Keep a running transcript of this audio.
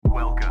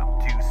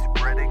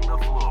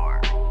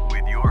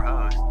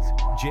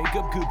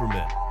Jacob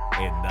Cooperman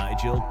and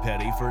Nigel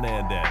Petty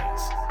Fernandez.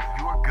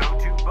 Your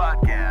go-to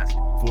podcast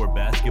for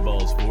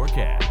basketball's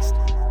forecast.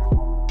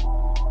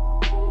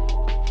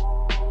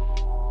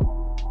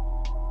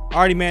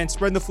 Alrighty, man.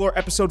 Spreading the floor,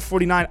 episode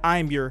 49. I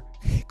am your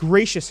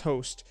gracious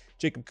host,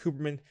 Jacob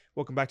Cooperman.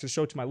 Welcome back to the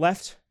show. To my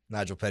left,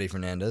 Nigel Petty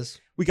Fernandez.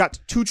 we got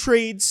two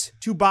trades,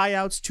 two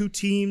buyouts, two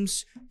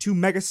teams, two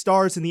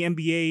megastars in the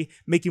NBA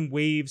making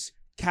waves,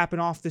 capping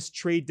off this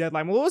trade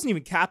deadline. Well, it wasn't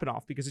even capping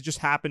off because it just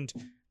happened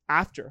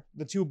after.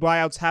 The two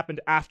buyouts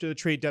happened after the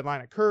trade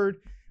deadline occurred.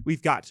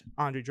 We've got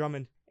Andre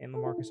Drummond and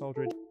LaMarcus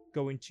Aldridge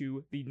going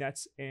to the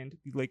Nets and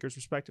the Lakers,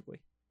 respectively.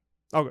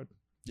 Oh, good.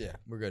 Yeah,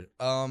 we're good.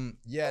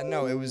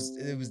 It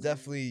was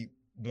definitely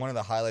one of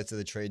the highlights of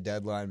the trade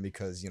deadline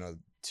because,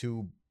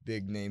 two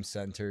big name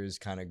centers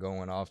kind of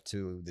going off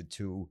to the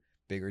two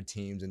bigger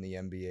teams in the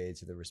NBA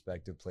to the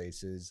respective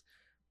places.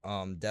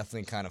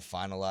 Definitely kind of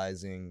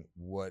finalizing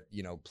what,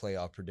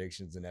 playoff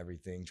predictions and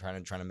everything,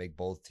 trying to make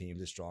both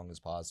teams as strong as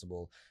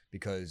possible,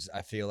 because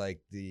I feel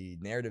like the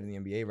narrative in the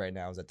NBA right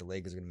now is that the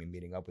Lakers are going to be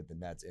meeting up with the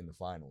Nets in the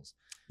finals.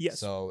 Yes.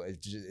 So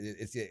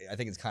I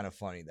think it's kind of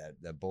funny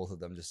that both of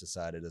them just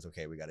decided it's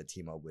okay, we got to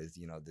team up with,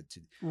 the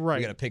two. Right.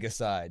 We got to pick a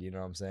side, you know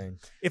what I'm saying?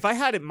 If I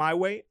had it my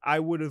way, I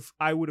would have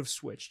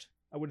switched.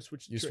 I would have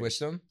switched. You trades. switched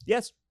them?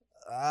 Yes.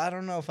 I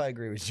don't know if I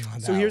agree with you on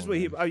that. So here's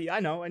one, what I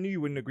know. I knew you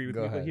wouldn't agree with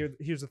Go me, ahead.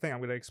 but here's the thing. I'm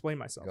going to explain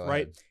myself, Go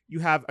right? ahead. You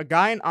have a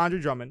guy in Andre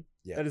Drummond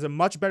Yeah. that is a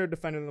much better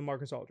defender than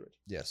LaMarcus Aldridge,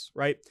 Yes.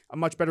 right? A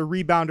much better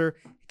rebounder.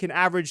 He can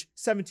average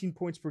 17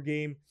 points per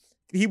game.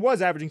 He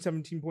was averaging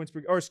 15 points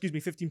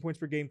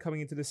per game coming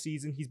into the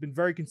season. He's been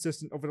very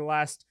consistent over the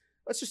last,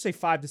 let's just say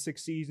 5 to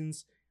 6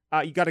 seasons.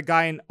 You got a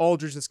guy in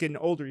Aldridge that's getting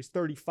older. He's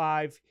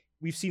 35.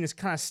 We've seen this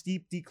kind of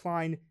steep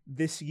decline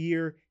this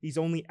year. He's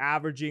only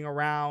averaging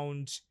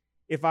around,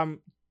 if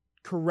I'm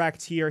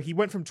correct here, he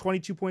went from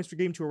 22 points per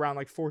game to around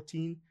like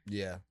 14,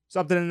 Yeah.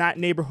 something in that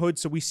neighborhood.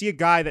 So we see a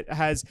guy that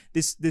has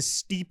this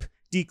steep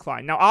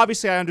decline. Now,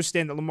 obviously, I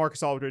understand that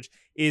LaMarcus Aldridge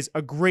is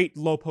a great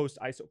low post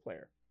ISO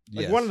player,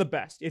 like Yes. one of the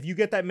best. If you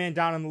get that man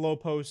down in the low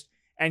post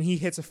and he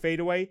hits a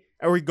fadeaway,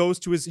 or he goes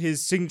to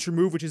his signature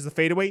move, which is the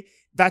fadeaway,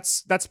 that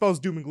spells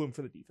doom and gloom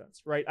for the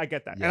defense, right? I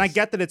get that, and I Yes.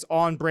 get that it's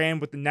on brand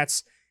with the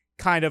Nets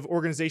kind of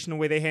organization, the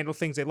way they handle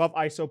things. They love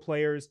ISO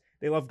players.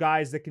 They love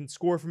guys that can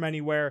score from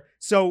anywhere.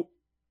 So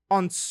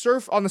on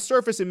the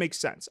surface, it makes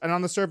sense. And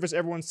on the surface,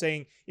 everyone's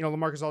saying,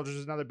 LaMarcus Aldridge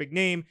is another big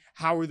name.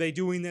 How are they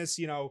doing this?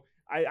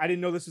 I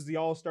didn't know this was the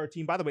all-star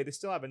team. By the way, they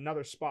still have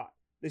another spot.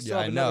 They still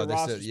have another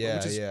roster spot,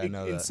 which is I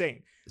know that.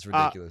 insane. It's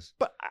ridiculous.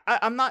 But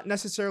I'm not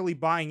necessarily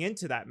buying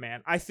into that,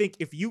 man. I think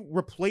if you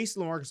replace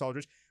LaMarcus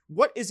Aldridge,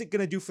 what is it going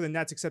to do for the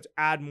Nets except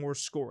add more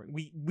scoring?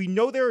 We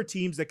know there are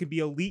teams that can be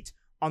elite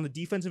on the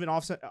defensive and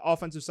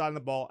offensive side of the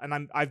ball,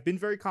 and I've been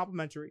very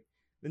complimentary.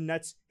 The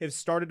Nets have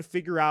started to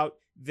figure out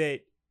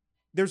that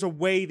there's a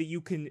way that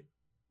you can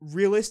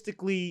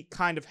realistically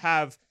kind of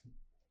have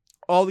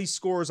all these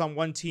scorers on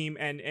one team,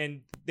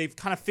 and they've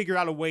kind of figured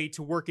out a way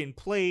to work in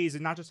plays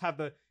and not just have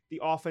the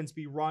offense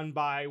be run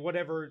by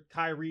whatever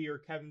Kyrie or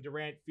Kevin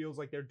Durant feels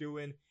like they're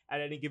doing at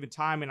any given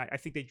time. And I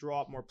think they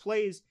draw up more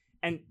plays,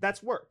 and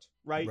that's worked,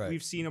 right?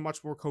 We've seen a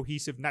much more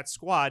cohesive Nets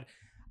squad.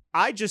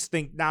 I just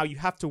think now you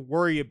have to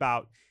worry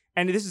about,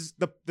 and this is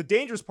the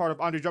dangerous part of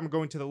Andre Drummond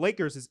going to the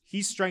Lakers, is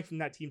he's strengthened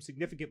that team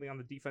significantly on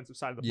the defensive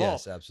side of the ball.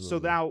 Yes, absolutely.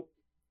 So now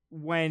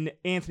when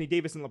Anthony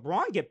Davis and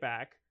LeBron get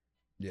back,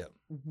 Yeah.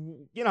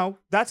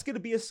 That's going to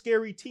be a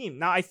scary team.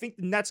 Now, I think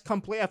the Nets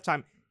come playoff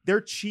time,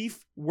 their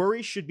chief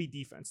worry should be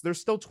defense. They're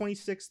still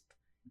 26th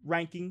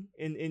ranking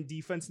in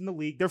defense in the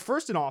league. They're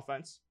first in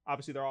offense.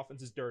 Obviously, their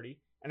offense is dirty,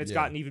 and it's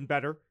gotten even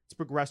better. It's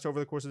progressed over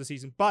the course of the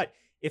season. But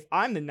if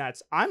I'm the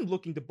Nets, I'm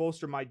looking to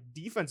bolster my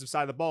defensive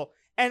side of the ball.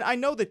 And I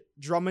know that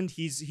Drummond,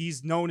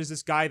 he's known as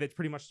this guy that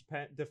pretty much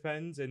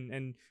defends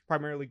and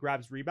primarily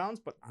grabs rebounds.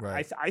 But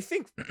Right. I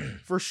think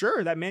for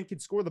sure that man can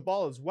score the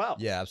ball as well.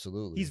 Yeah,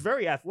 absolutely. He's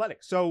very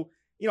athletic. So,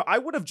 I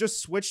would have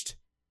just switched,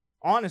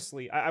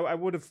 honestly, I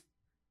would have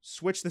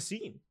switched the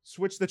scene,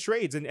 switched the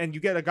trades. And you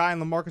get a guy in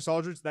LaMarcus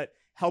Aldridge that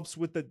helps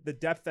with the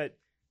depth at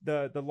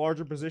the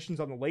larger positions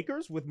on the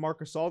Lakers. With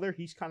Marc Gasol there,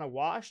 he's kind of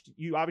washed.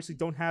 You obviously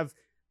don't have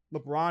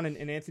LeBron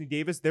and Anthony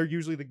Davis. They're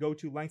usually the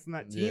go-to length on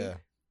that team. Yeah.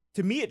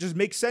 To me, it just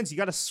makes sense. You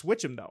got to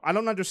switch him, though. I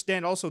don't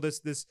understand also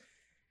this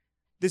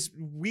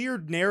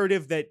weird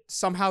narrative that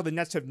somehow the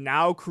Nets have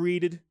now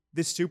created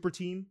this super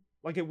team.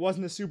 Like it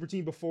wasn't a super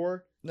team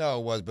before. No,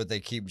 it was, but they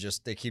keep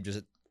just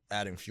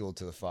adding fuel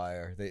to the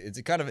fire. It's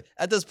a kind of,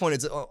 at this point,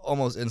 it's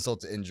almost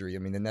insult to injury. I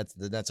mean,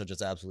 the Nets are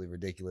just absolutely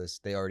ridiculous.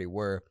 They already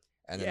were,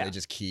 and then they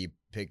just keep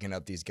picking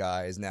up these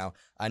guys. Now,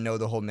 I know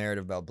the whole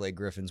narrative about Blake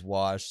Griffin's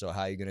washed, so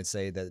how are you going to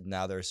say that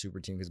now they're a super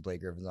team because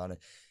Blake Griffin's on it?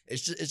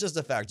 It's just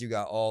the fact you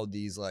got all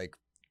these, like,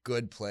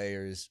 good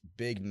players,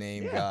 big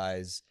name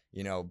guys,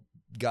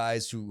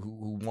 guys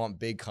who want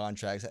big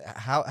contracts.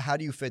 How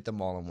do you fit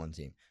them all in one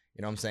team?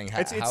 You know what I'm saying?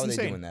 How are they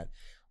doing that?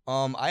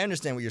 I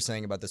understand what you're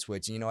saying about the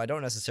switch. I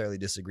don't necessarily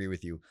disagree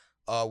with you.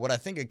 What I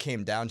think it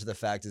came down to the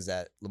fact is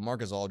that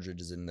LaMarcus Aldridge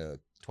is in the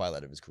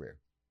twilight of his career.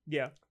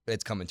 Yeah.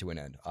 It's coming to an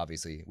end,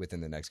 obviously, within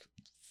the next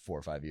 4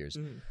 or 5 years.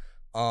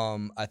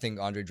 Mhm. I think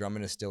Andre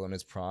Drummond is still in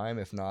his prime.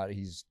 If not,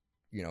 he's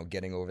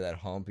getting over that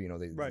hump.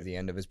 The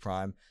end of his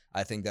prime.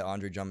 I think that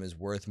Andre Drummond is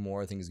worth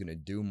more. I think he's going to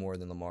do more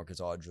than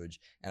LaMarcus Aldridge,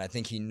 and I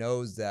think he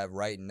knows that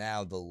right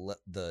now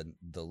the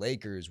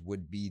Lakers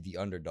would be the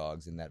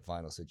underdogs in that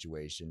final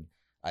situation.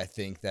 I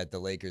think that the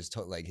Lakers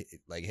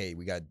hey,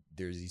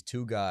 there's these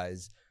two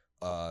guys.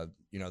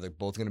 They're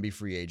both going to be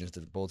free agents.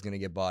 They're both going to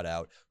get bought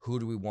out. Who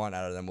do we want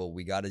out of them? Well,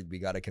 we got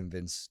to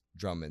convince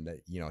Drummond that,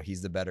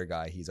 he's the better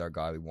guy. He's our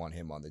guy. We want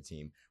him on the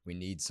team. We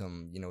need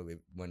some,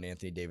 when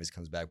Anthony Davis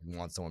comes back, we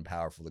want someone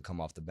powerful to come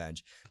off the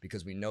bench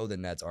because we know the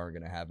Nets aren't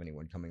going to have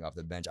anyone coming off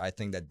the bench. I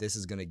think that this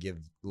is going to give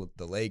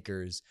the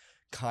Lakers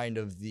kind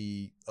of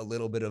a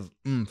little bit of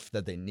oomph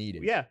that they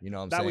needed. Yeah, you know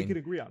what I'm that saying? we could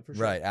agree on for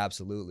sure. Right,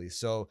 absolutely.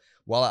 So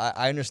while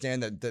I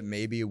understand that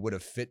maybe it would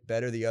have fit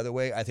better the other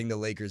way, I think the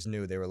Lakers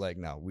knew. They were like,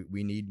 no,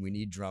 we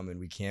need Drummond.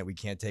 We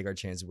can't take our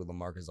chances with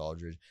LaMarcus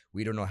Aldridge.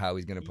 We don't know how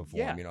he's going to perform.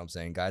 Yeah. You know what I'm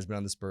saying? Guy's been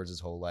on the Spurs his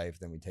whole life.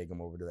 Then we take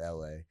him over to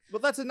LA. Well,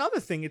 that's another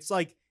thing. It's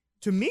like,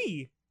 to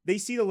me, they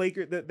see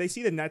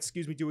the Nets,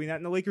 doing that,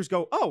 and the Lakers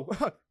go, oh,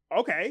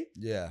 okay.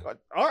 Yeah.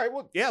 All right.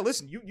 Well, yeah,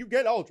 listen, you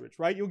get Aldridge,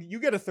 right? You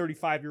get a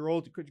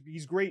 35-year-old.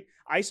 He's great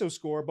ISO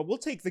scorer, but we'll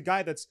take the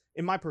guy that's,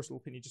 in my personal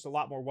opinion, just a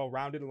lot more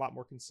well-rounded, a lot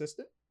more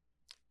consistent.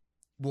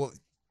 Well,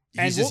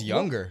 he's just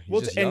younger.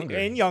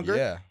 And younger.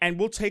 Yeah. And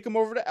we'll take him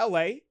over to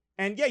LA.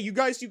 And yeah, you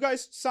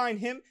guys sign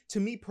him. To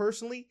me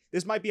personally,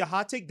 this might be a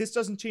hot take. This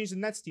doesn't change the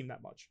Nets team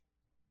that much.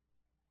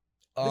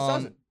 This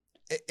doesn't.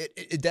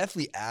 It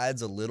definitely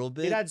adds a little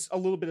bit. It adds a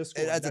little bit of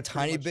scoring. It adds a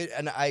tiny bit,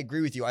 and I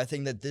agree with you. I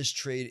think that this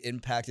trade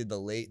impacted the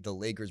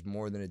Lakers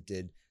more than it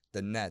did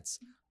the Nets.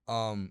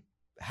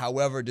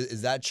 However,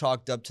 is that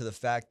chalked up to the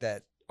fact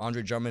that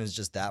Andre Drummond is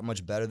just that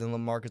much better than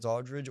LaMarcus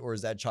Aldridge, or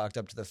is that chalked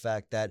up to the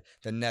fact that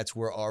the Nets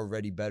were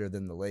already better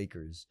than the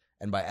Lakers,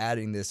 and by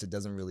adding this, it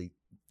doesn't really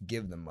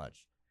give them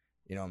much?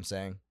 You know what I'm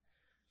saying?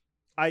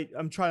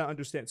 I'm trying to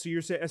understand. So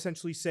you're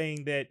essentially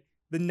saying that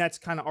the Nets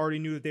kind of already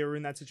knew that they were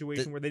in that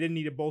situation where they didn't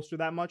need to bolster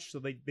that much, so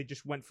they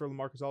just went for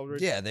LaMarcus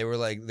Aldridge. Yeah, they were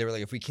like,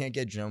 if we can't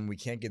get Drummond, we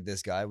can't get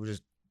this guy. We'll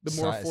just the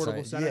more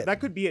affordable center. Yeah. That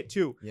could be it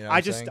too. You know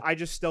I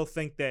just still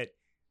think that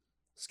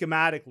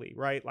schematically,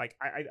 right? Like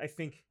I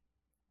think,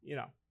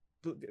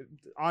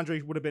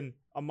 Andre would have been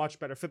a much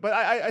better fit. But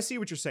I see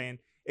what you're saying.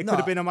 It could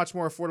have been a much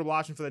more affordable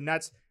option for the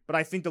Nets, but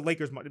I think the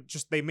Lakers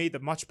they made the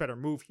much better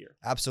move here.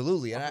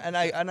 Absolutely, and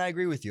I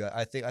agree with you.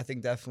 I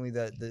think definitely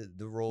that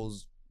the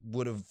roles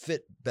would have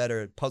fit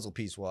better puzzle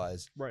piece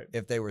wise, right,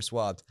 if they were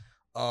swapped.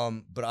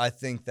 But I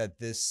think that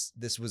this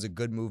was a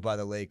good move by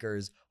the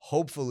Lakers.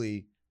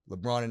 Hopefully,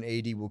 LeBron and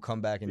AD will come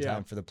back in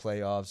time for the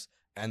playoffs,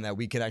 and that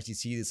we can actually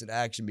see this in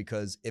action.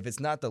 Because if it's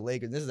not the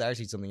Lakers, this is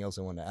actually something else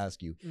I want to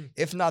ask you.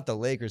 If not the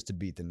Lakers to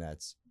beat the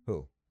Nets,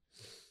 who?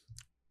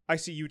 I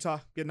see Utah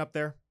getting up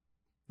there.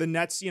 The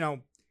Nets,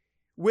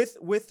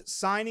 with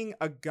signing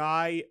a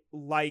guy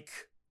like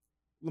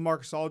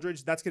LaMarcus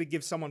Aldridge, that's going to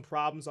give someone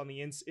problems on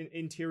the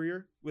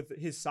interior with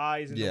his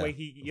size and the way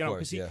he,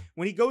 because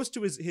when he goes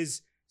to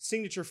his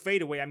signature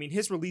fadeaway, I mean,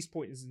 his release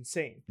point is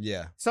insane.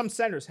 Yeah. Some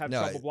centers have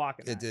trouble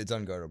blocking that. It's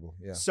unguardable.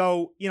 Yeah.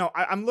 So,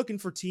 I'm looking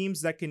for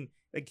teams that can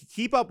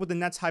keep up with the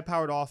Nets'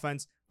 high-powered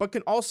offense, but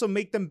can also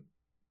make them,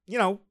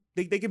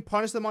 they can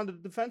punish them on the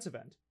defensive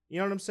end. You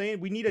know what I'm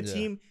saying? We need a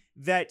team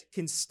that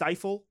can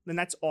stifle the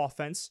Nets'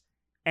 offense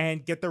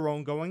and get their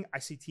own going. I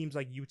see teams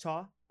like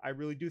Utah. I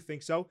really do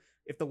think so.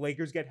 If the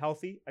Lakers get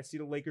healthy, I see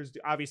the Lakers.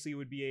 Obviously, it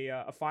would be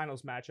a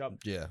finals matchup.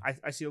 Yeah.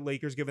 I see the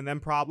Lakers giving them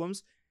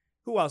problems.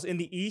 Who else? In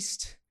the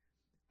East,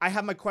 I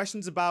have my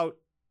questions about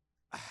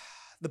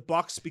the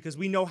Bucks because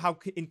we know how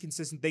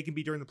inconsistent they can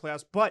be during the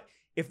playoffs. But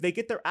if they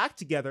get their act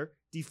together,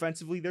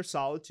 defensively, they're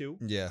solid too.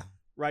 Yeah.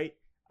 Right?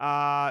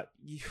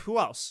 Who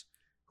else?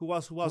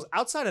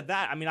 Outside of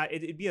that, I mean,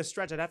 it'd be a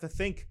stretch. I'd have to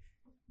think.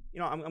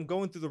 I'm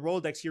going through the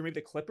Rolodex here. Maybe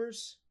the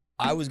Clippers.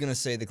 I was gonna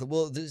say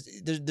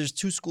there's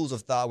two schools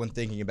of thought when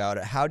thinking about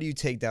it. How do you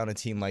take down a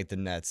team like the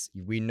Nets?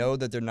 We know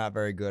that they're not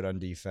very good on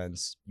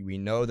defense. We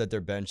know that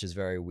their bench is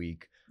very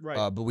weak.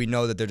 Right. But we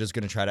know that they're just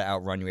gonna try to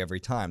outrun you every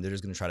time. They're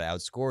just gonna try to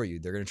outscore you.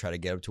 They're gonna try to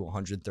get up to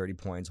 130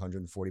 points,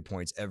 140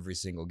 points every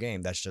single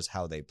game. That's just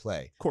how they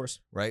play. Of course.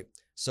 Right.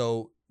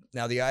 So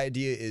now the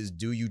idea is,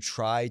 do you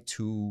try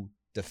to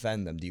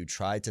defend them? Do you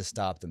try to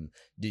stop them?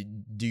 Do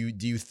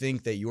you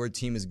think that your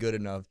team is good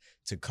enough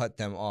to cut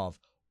them off?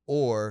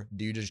 Or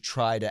do you just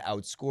try to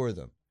outscore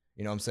them?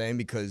 You know what I'm saying?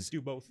 Because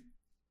do both.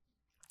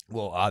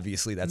 Well,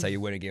 obviously that's how you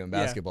win a game in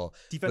basketball.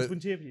 Defense win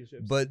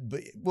championships. But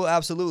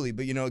absolutely.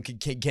 But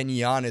can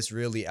Giannis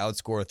really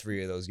outscore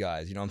three of those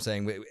guys? You know what I'm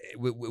saying?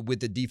 With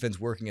the defense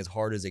working as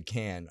hard as it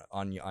can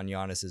on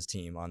Giannis's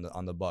team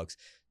on the Bucks,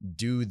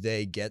 do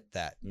they get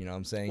that? You know what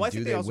I'm saying? Well,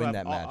 do they win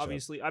that matchup?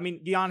 Obviously, I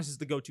mean, Giannis is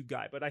the go-to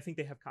guy, but I think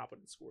they have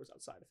competent scorers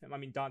outside of him. I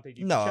mean, Dante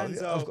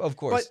DiVincenzo. No, of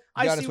course.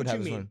 But Giannis I see what you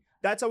mean. fun.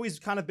 That's always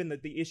kind of been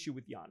the issue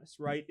with Giannis,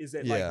 right? Is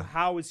that like,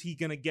 how is he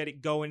gonna get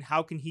it going?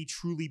 How can he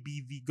truly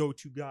be the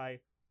go-to guy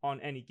on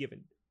any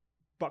given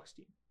Bucks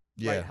team?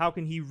 Yeah. Right? How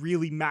can he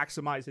really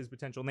maximize his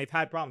potential? And they've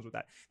had problems with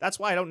that. That's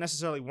why I don't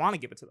necessarily want to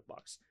give it to the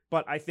Bucks.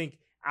 But I think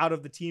out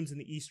of the teams in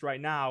the East right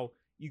now,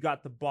 you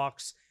got the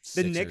Bucks,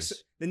 the Knicks.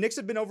 The Knicks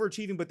have been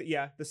overachieving, but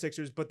the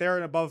Sixers, but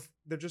they're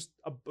just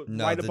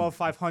above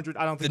 500.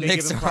 I don't think the they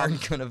Knicks give them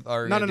aren't gonna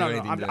No. do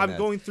anything. I'm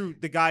going through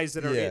the guys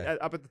that are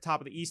up at the top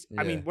of the East.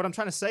 Yeah. I mean, what I'm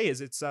trying to say is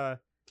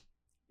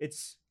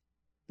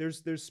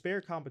there's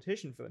spare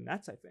competition for the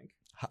Nets, I think.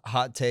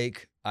 Hot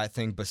take, I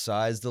think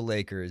besides the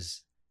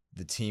Lakers,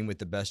 the team with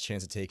the best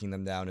chance of taking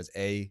them down is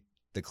A,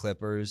 the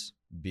Clippers,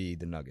 B,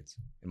 the Nuggets,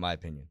 in my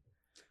opinion.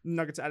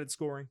 Nuggets added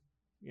scoring.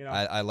 You know,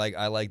 I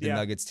like the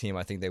Nuggets team.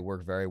 I think they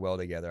work very well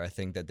together. I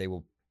think that they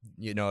will,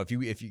 if you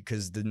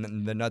because the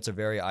Nuts are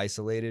very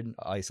isolated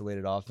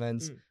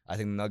offense. I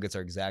think the Nuggets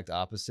are exact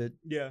opposite.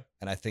 Yeah,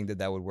 and I think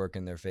that would work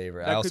in their favor.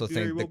 That I also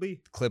think the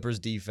Clippers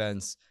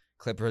defense.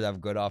 Clippers have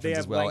good offense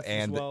as well,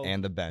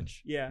 and the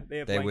bench. Yeah,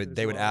 they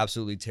would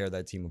absolutely tear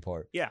that team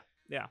apart. Yeah.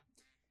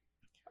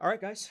 All right,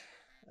 guys.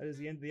 That is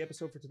the end of the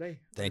episode for today.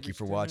 Thank you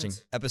for watching.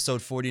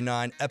 Episode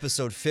 49.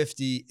 Episode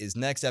 50 is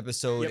next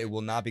episode. Yep. It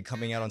will not be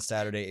coming out on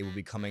Saturday. It will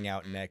be coming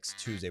out next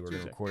Tuesday. We're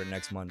going to record it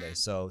next Monday.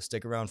 So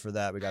stick around for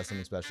that. We got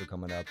something special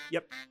coming up.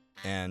 Yep.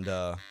 And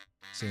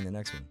see you in the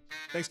next one.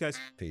 Thanks, guys.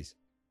 Peace.